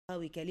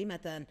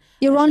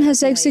Iran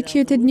has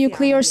executed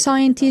nuclear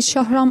scientist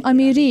Shahram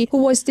Amiri, who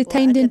was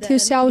detained in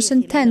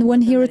 2010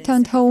 when he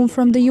returned home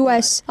from the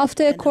US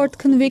after a court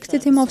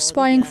convicted him of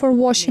spying for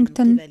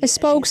Washington. A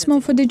spokesman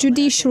for the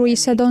judiciary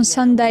said on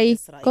Sunday.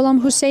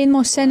 Gholamhossein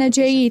Mohseni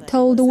Ejei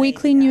told the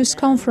weekly news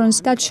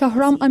conference that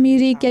Shahram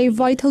Amiri gave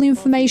vital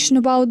information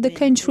about the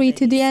country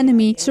to the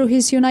enemy through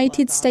his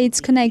United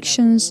States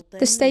connections,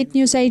 the state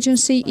news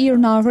agency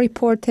IRNA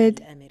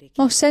reported.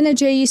 Mohseni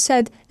Ejei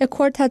said a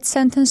court had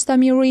sentenced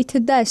Amiri to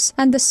death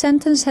and the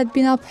sentence had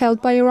been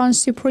upheld by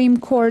Iran's Supreme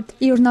Court,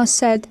 IRNA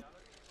said.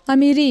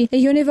 Amiri, a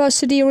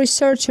university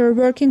researcher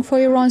working for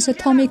Iran's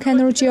Atomic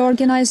Energy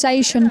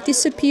Organization,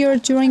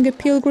 disappeared during a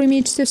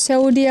pilgrimage to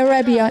Saudi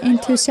Arabia in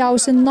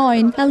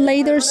 2009 and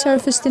later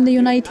surfaced in the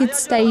United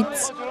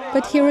States.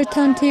 But he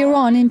returned to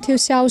Iran in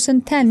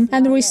 2010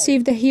 and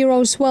received a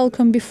hero's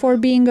welcome before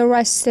being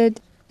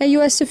arrested. A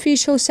U.S.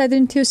 official said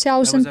in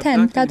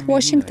 2010 that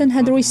Washington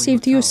had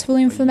received useful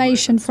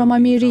information from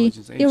Amiri.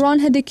 Iran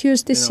had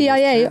accused the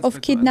CIA of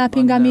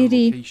kidnapping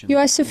Amiri.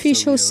 U.S.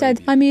 officials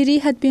said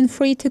Amiri had been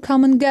free to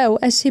come and go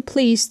as he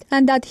pleased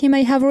and that he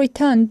may have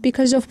returned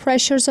because of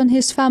pressures on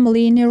his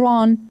family in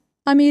Iran.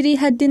 Amiri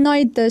had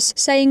denied this,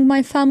 saying,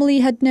 "My family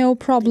had no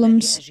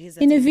problems."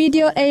 In a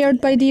video aired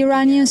by the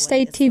Iranian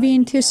state TV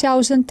in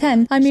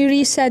 2010,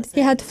 Amiri said he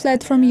had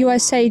fled from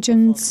U.S.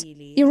 agents.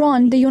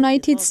 Iran, the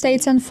United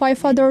States and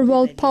 5 other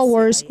world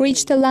powers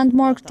reached a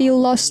landmark deal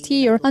last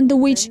year under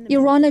which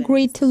Iran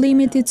agreed to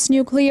limit its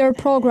nuclear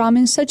program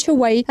in such a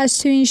way as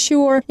to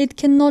ensure it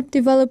cannot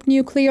develop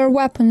nuclear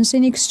weapons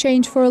in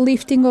exchange for a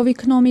lifting of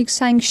economic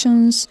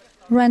sanctions.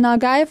 Rena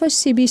Gaeva,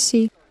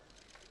 CBC.